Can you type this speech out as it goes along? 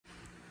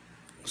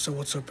So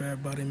what's up,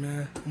 everybody,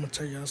 man? I'm gonna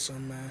tell y'all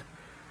something, man.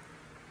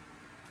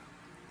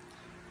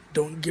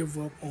 Don't give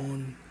up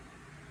on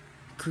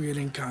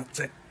creating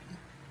content.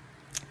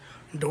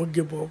 Don't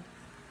give up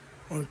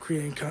on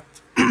creating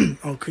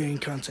on creating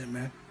content,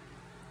 man.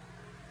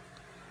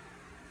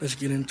 Let's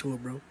get into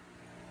it, bro.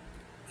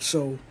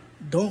 So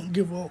don't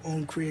give up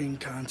on creating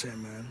content,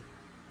 man.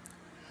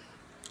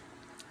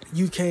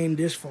 You came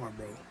this far,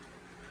 bro.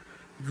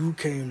 You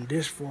came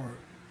this far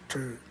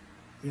to,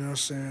 you know what I'm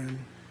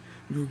saying?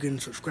 You getting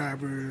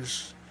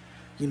subscribers,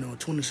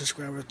 20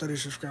 subscribers, 30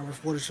 subscribers,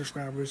 40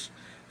 subscribers,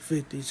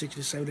 50,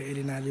 60, 70,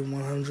 80, 90,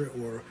 100,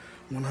 or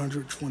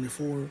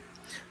 124.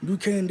 You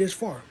came this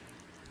far.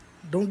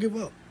 Don't give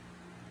up.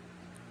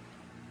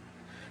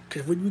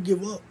 Because when you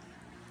give up,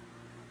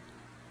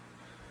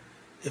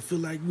 it feel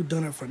like you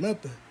done it for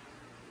nothing.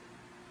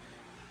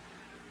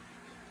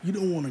 You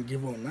don't want to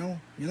give up now,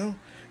 You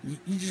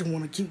just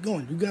want to keep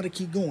going. You got to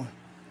keep going.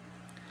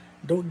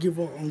 Don't give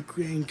up on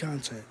creating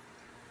content.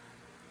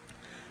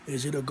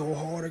 It's either go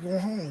hard or go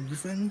home, you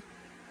feel me?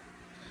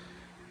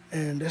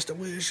 And that's the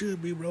way it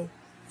should be, bro.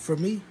 For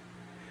me,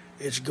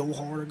 it's go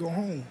hard or go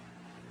home.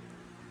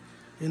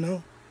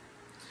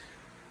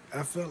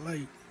 I felt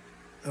like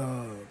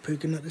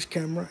picking up this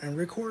camera and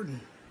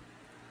recording.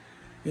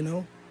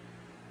 I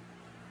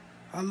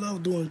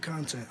love doing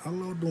content. I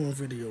love doing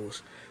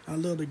videos. I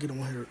love to get on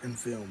here and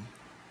film.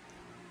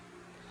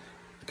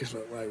 Because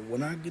like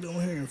when I get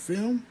on here and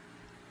film,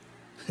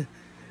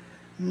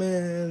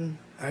 man,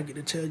 I get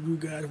to tell you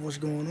guys what's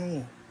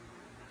going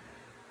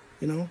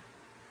on.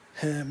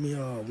 Had me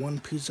one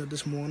pizza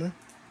this morning.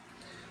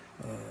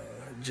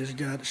 Just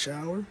got out the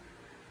shower. You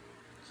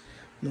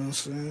know what I'm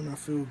saying? I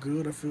feel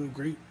good. I feel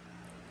great.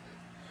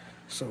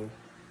 So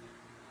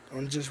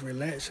I'm just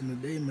relaxing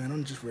today, man.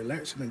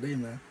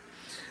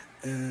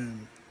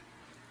 And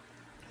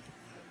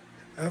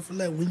I feel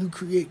like when you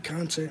create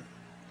content,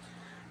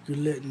 you're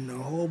letting a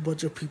whole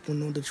bunch of people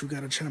know that you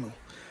got a channel.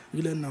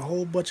 You're letting a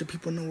whole bunch of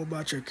people know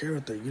about your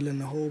character. You're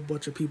letting a whole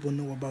bunch of people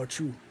know about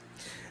you.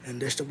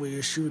 And that's the way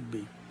it should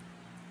be.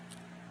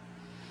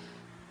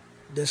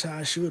 That's how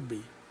it should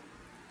be.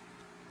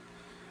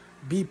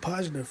 Be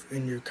positive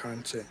in your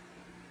content.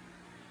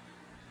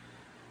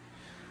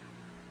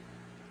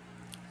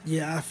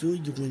 Yeah, I feel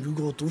you when you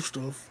go through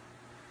stuff.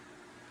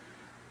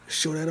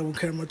 Show that on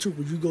camera too.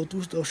 When you go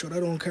through stuff, show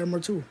that on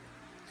camera too.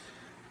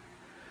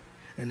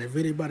 And if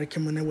anybody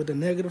coming in with the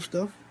negative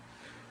stuff,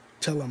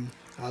 tell them,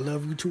 I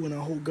love you too, and I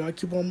hope God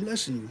keep on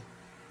blessing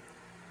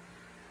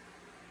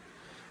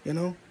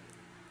you.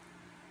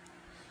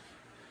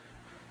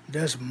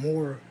 There's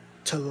more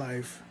to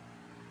life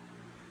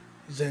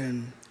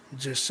than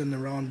just sitting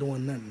around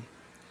doing nothing.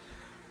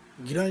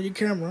 Get on your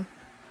camera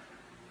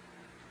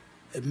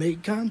and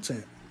make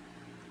content.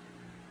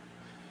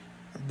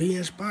 Be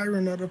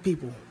inspiring to other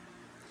people.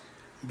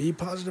 Be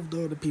positive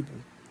to other people.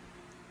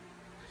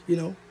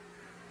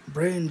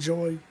 Bring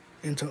joy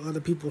into other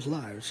people's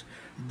lives.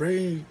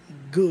 Bring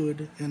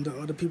good into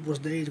other people's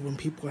days when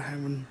people are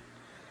having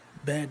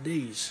bad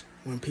days,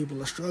 when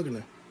people are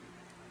struggling.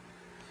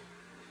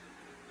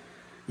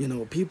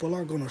 People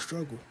are going to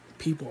struggle.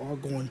 People are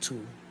going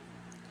to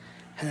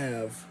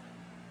have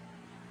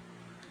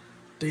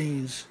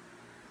things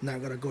not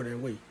going to go their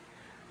way.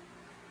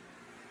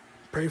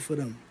 Pray for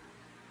them.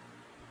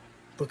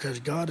 Because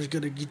God is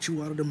going to get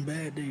you out of them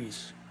bad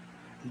days.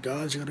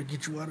 God's going to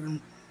get you out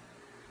of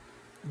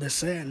the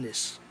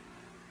sadness.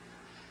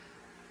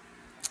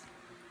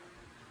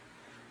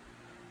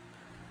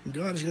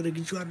 God is going to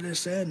get you out of that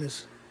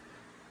sadness.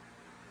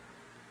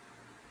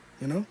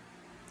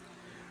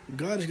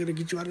 God is going to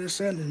get you out of that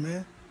sadness,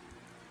 man.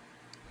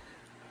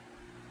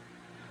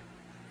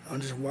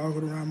 I'm just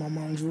walking around my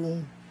mom's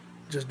room,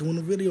 just doing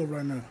a video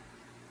right now.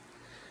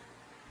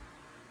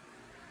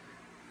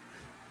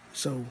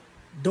 So,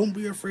 don't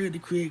be afraid to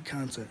create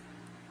content.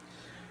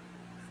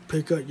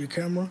 Pick up your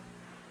camera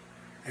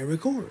and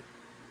record.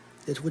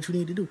 That's what you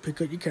need to do. Pick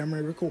up your camera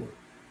and record.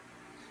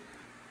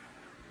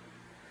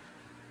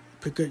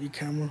 Pick up your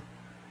camera.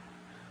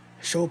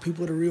 Show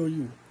people the real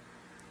you.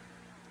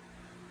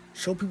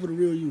 Show people the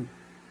real you.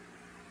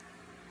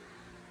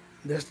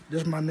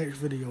 That's my next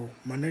video.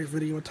 My next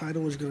video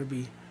title is going to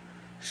be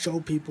Show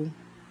People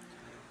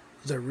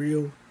the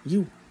Real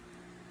You.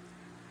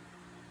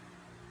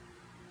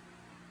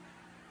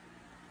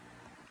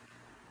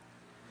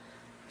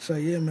 So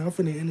yeah, man, I'm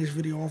finna end this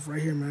video off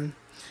right here, man.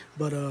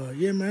 But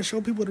yeah, man, show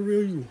people the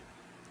real you.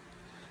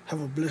 Have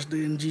a blessed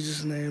day in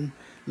Jesus' name.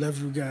 Love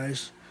you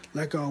guys.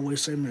 Like I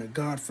always say, man,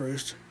 God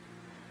first.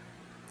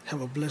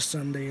 Have a blessed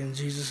Sunday in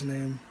Jesus'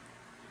 name.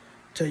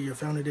 Tell your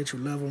family that you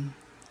love them.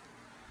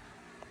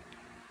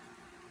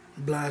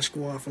 Blind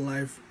Squad for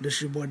life. This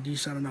is your boy D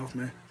signing off,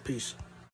 man. Peace.